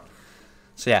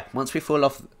 So yeah, once we fall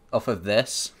off of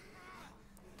this,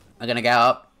 I'm going to get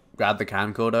up, grab the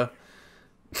camcorder.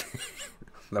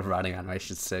 The running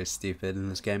animation is so stupid in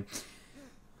this game.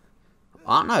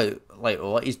 I don't know, like,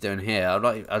 what he's doing here.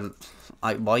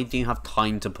 Why do you have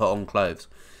time to put on clothes?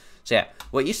 So yeah,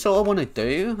 what you sort of want to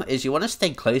do is you want to stay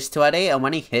close to Eddie, and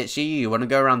when he hits you, you want to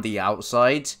go around the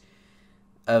outside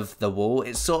of the wall.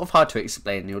 It's sort of hard to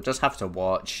explain. You'll just have to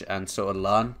watch and sort of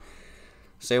learn.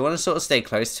 So you want to sort of stay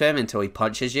close to him until he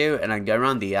punches you, and then go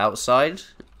around the outside.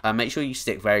 And make sure you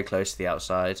stick very close to the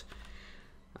outside.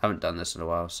 I haven't done this in a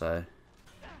while, so...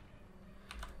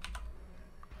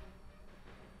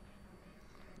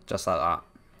 Just like that.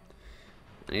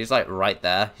 And he's like right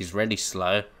there. He's really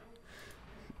slow.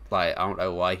 Like, I don't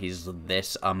know why he's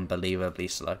this unbelievably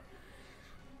slow.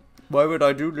 Why would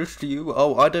I do this to you?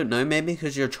 Oh, I don't know. Maybe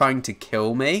because you're trying to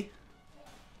kill me.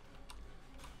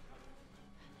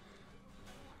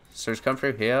 So it's come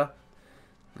through here.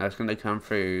 Now it's going to come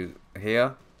through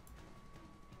here.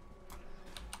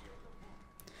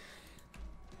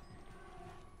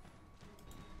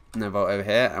 And then vault over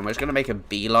here. And we're just going to make a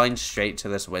beeline straight to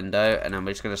this window. And then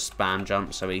we're just going to spam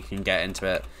jump so we can get into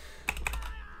it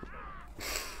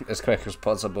as quick as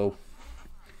possible.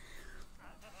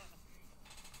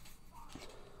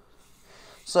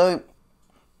 So,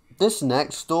 this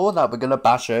next door that we're going to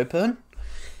bash open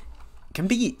can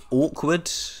be awkward.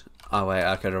 Oh wait,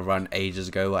 I could have run ages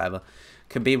ago, whatever.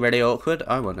 Can be really awkward.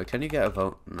 I wonder, can you get a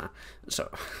vote? Nah. So,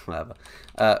 whatever.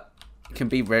 Can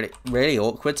be really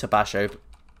awkward to bash open.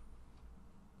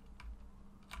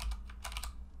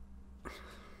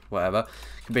 Whatever.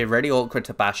 Can be really awkward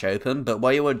to bash open, but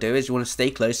what you want to do is you want to stay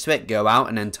close to it, go out,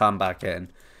 and then turn back in.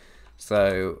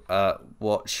 So,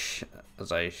 watch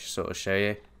as I sort of show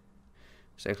you.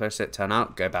 Stay close to it, turn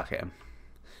out, go back in.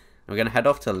 We're going to head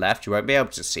off to the left. You won't be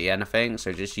able to see anything,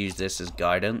 so just use this as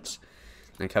guidance.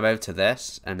 Then come over to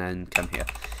this, and then come here.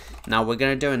 Now, we're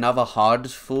going to do another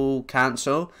hard full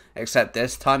cancel, except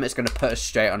this time it's going to put us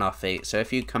straight on our feet. So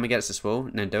if you come against this wall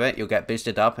and then do it, you'll get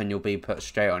boosted up and you'll be put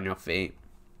straight on your feet.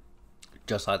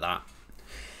 Just like that.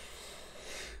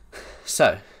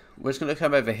 So, we're just going to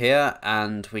come over here,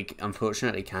 and we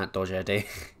unfortunately can't dodge Eddie.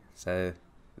 So,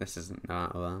 this isn't no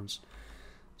out of bounds.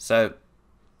 So,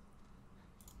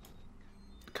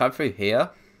 come through here.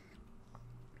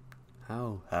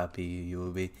 How happy you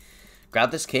will be.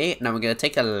 Grab this key. Now we're going to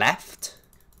take a left.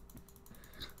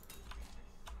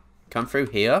 Come through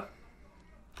here.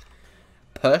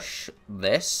 Push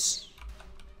this.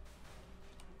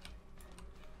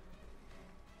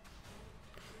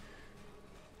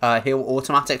 He'll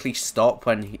automatically stop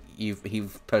when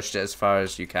you've pushed it as far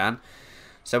as you can.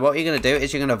 So what you're going to do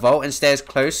is you're going to vault and stay as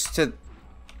close to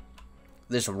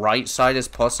this right side as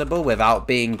possible without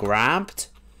being grabbed.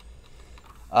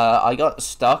 I got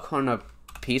stuck on a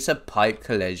piece of pipe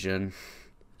collision.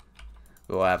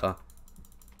 Whatever.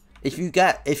 If you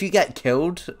get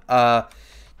killed,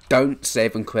 don't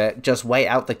save and quit. Just wait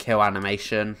out the kill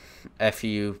animation if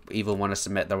you even want to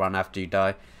submit the run after you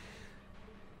die.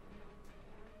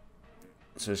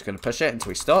 So we're just going to push it until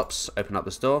he stops. Open up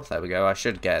this door. There we go. I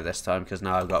should get it this time because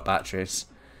now I've got batteries.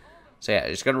 So yeah,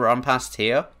 just going to run past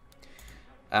here.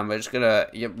 And we're just going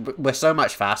to... We're so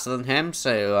much faster than him.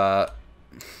 So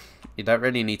you don't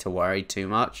really need to worry too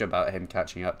much about him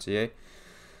catching up to you.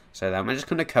 So then we're just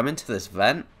going to come into this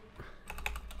vent.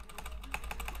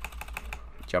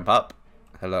 Jump up.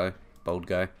 Hello, bold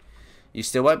guy. You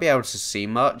still won't be able to see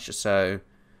much. So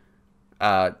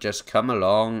just come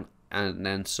along. And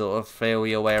then sort of feel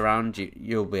your way around.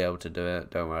 You'll be able to do it.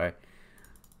 Don't worry.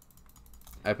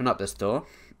 Open up this door.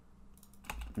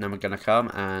 And then we're going to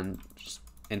come and just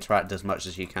interact as much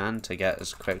as you can to get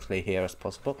as quickly here as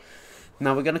possible.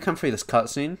 Now we're going to come through this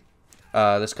cutscene.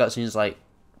 This cutscene is like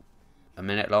a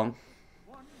minute long.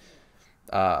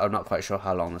 I'm not quite sure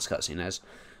how long this cutscene is.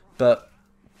 But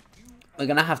we're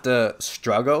going to have to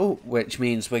struggle. Which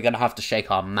means we're going to have to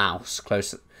shake our mouse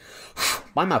close.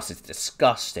 My mouse is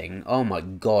disgusting. Oh my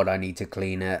god, I need to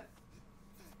clean it.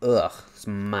 Ugh, it's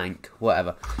mank.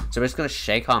 Whatever. So we're just going to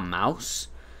shake our mouse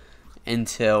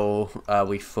until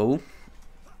we fall.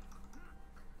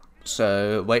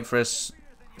 So wait for us.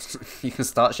 You can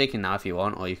start shaking now if you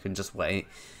want, or you can just wait,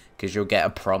 because you'll get a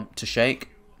prompt to shake.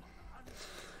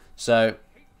 So,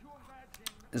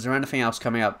 is there anything else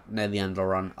coming up near the end of the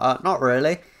run? Not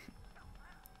really.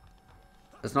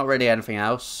 There's not really anything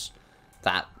else.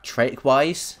 That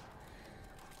trick-wise,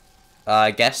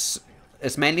 I guess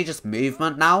it's mainly just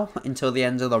movement now until the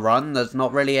end of the run. There's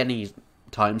not really any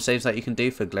time saves that you can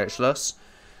do for glitchless.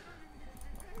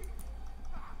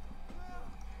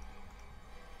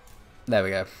 There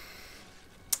we go.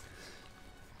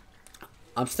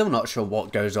 I'm still not sure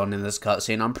what goes on in this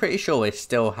cutscene. I'm pretty sure we're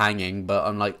still hanging, but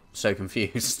I'm like so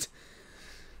confused.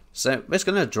 So we're just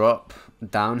gonna drop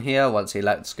down here once he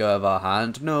lets go of our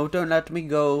hand. No, don't let me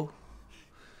go.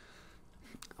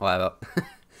 Whatever.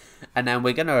 And then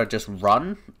we're gonna just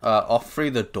run off through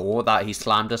the door that he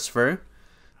slammed us through.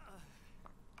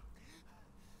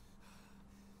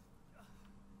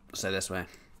 So this way.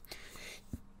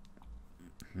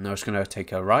 Now it's gonna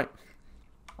take a right.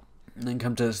 And then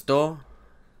come to this door.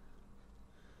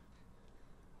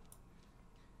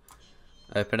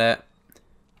 Open it.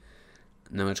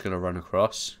 And then we're just gonna run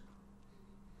across.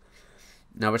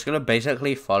 Now we're just gonna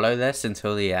basically follow this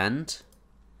until the end.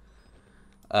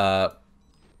 Of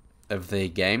the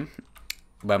game,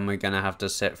 when we're gonna have to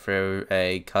sit through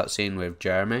a cutscene with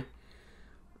Jeremy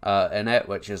in it,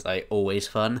 which is like always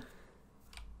fun.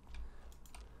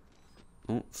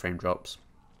 Oh, frame drops.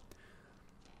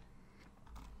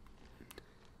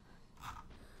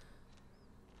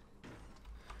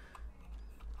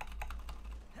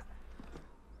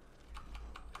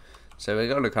 So we're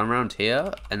going to come around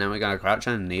here, and then we're going to crouch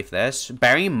underneath this.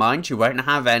 Bearing in mind, you won't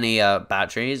have any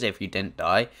batteries if you didn't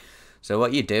die. So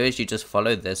what you do is you just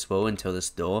follow this wall until this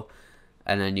door,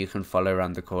 and then you can follow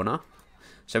around the corner.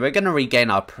 So we're going to regain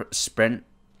our sprint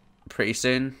pretty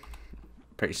soon.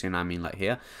 Pretty soon, I mean like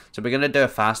here. So we're going to do a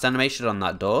fast animation on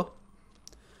that door.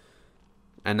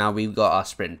 And now we've got our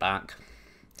sprint back.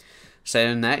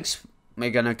 So next, we're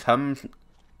going to come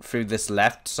through this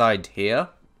left side here.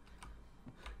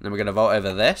 Then we're going to vault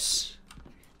over this.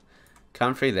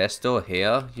 Come through this door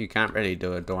here. You can't really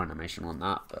do a door animation on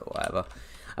that, but whatever.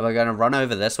 And we're going to run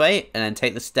over this way, and then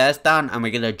take the stairs down, and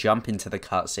we're going to jump into the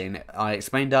cutscene. I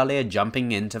explained earlier,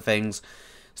 jumping into things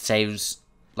saves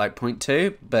like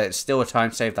 0.2, but it's still a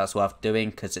time save that's worth doing,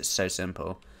 because it's so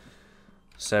simple.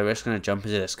 So we're just going to jump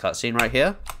into this cutscene right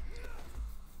here.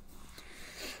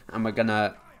 And we're going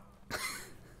to...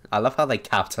 I love how they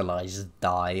capitalize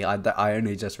die. I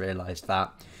only just realized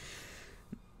that.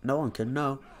 No one can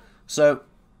know. So,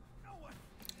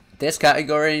 this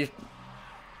category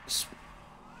is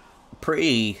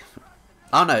pretty...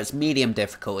 I don't know, it's medium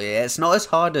difficulty. It's not as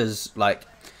hard as, like,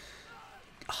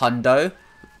 Hundo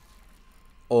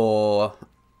or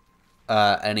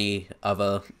any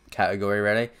other category,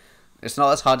 really. It's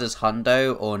not as hard as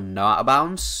Hundo or No Out of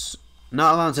Bounds. No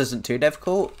Out of Bounds isn't too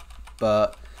difficult,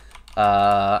 but...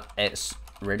 it's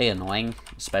really annoying,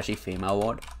 especially female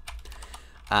ward.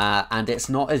 And it's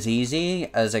not as easy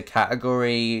as a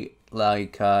category,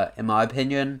 like, in my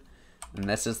opinion, and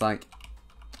this is like,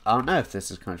 I don't know if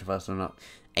this is controversial or not,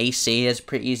 AC is a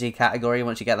pretty easy category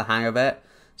once you get the hang of it,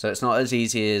 so it's not as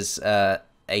easy as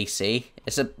AC.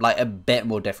 It's like a bit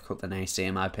more difficult than AC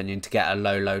in my opinion to get a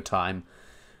low time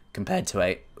compared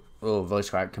to voice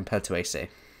crack compared to AC.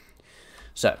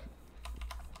 So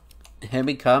here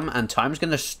we come, and time's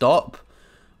going to stop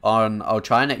on... I'll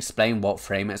try and explain what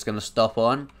frame it's going to stop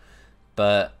on,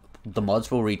 but the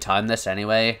mods will retime this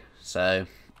anyway, so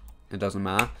it doesn't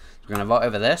matter. We're going to vote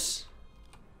over this,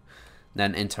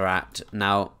 then interact.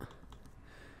 Now,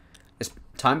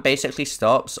 time basically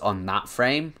stops on that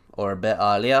frame, or a bit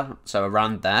earlier, so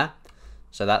around there.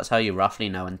 So that's how you roughly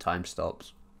know when time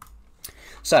stops.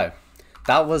 So,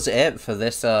 that was it for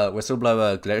this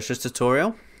Whistleblower Glitchless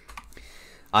tutorial.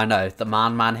 I know, the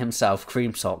man himself,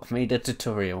 Creamsock, made a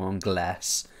tutorial on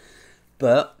Glass.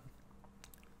 But,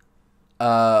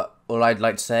 all I'd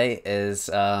like to say is,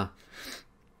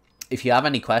 if you have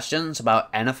any questions about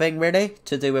anything, really,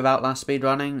 to do with Outlast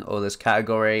speedrunning, or this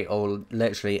category, or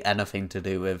literally anything to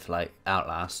do with, like,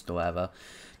 Outlast, or whatever,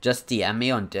 just DM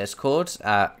me on Discord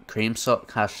at Creamsock,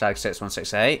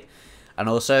 #6168, and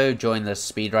also join the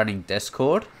speedrunning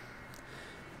Discord,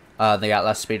 the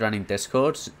Outlast speedrunning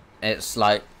Discord. It's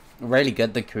like really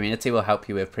good. The community will help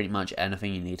you with pretty much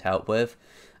anything you need help with,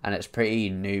 and it's pretty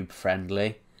noob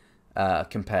friendly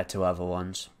compared to other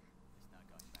ones.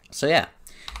 So yeah,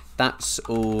 that's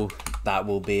all that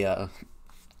will be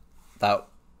that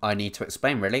I need to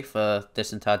explain really for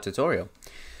this entire tutorial.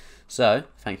 So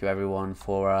thank you everyone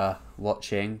for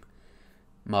watching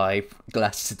my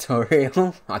Glass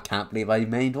tutorial. I can't believe I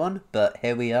made one, but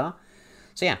here we are.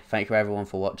 So yeah, thank you everyone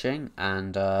for watching,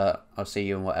 and I'll see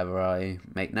you in whatever I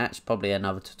make next. Probably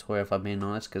another tutorial if I'm being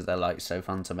honest, because they're like so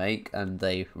fun to make, and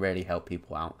they really help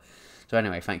people out. So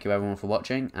anyway, thank you everyone for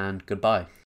watching, and goodbye.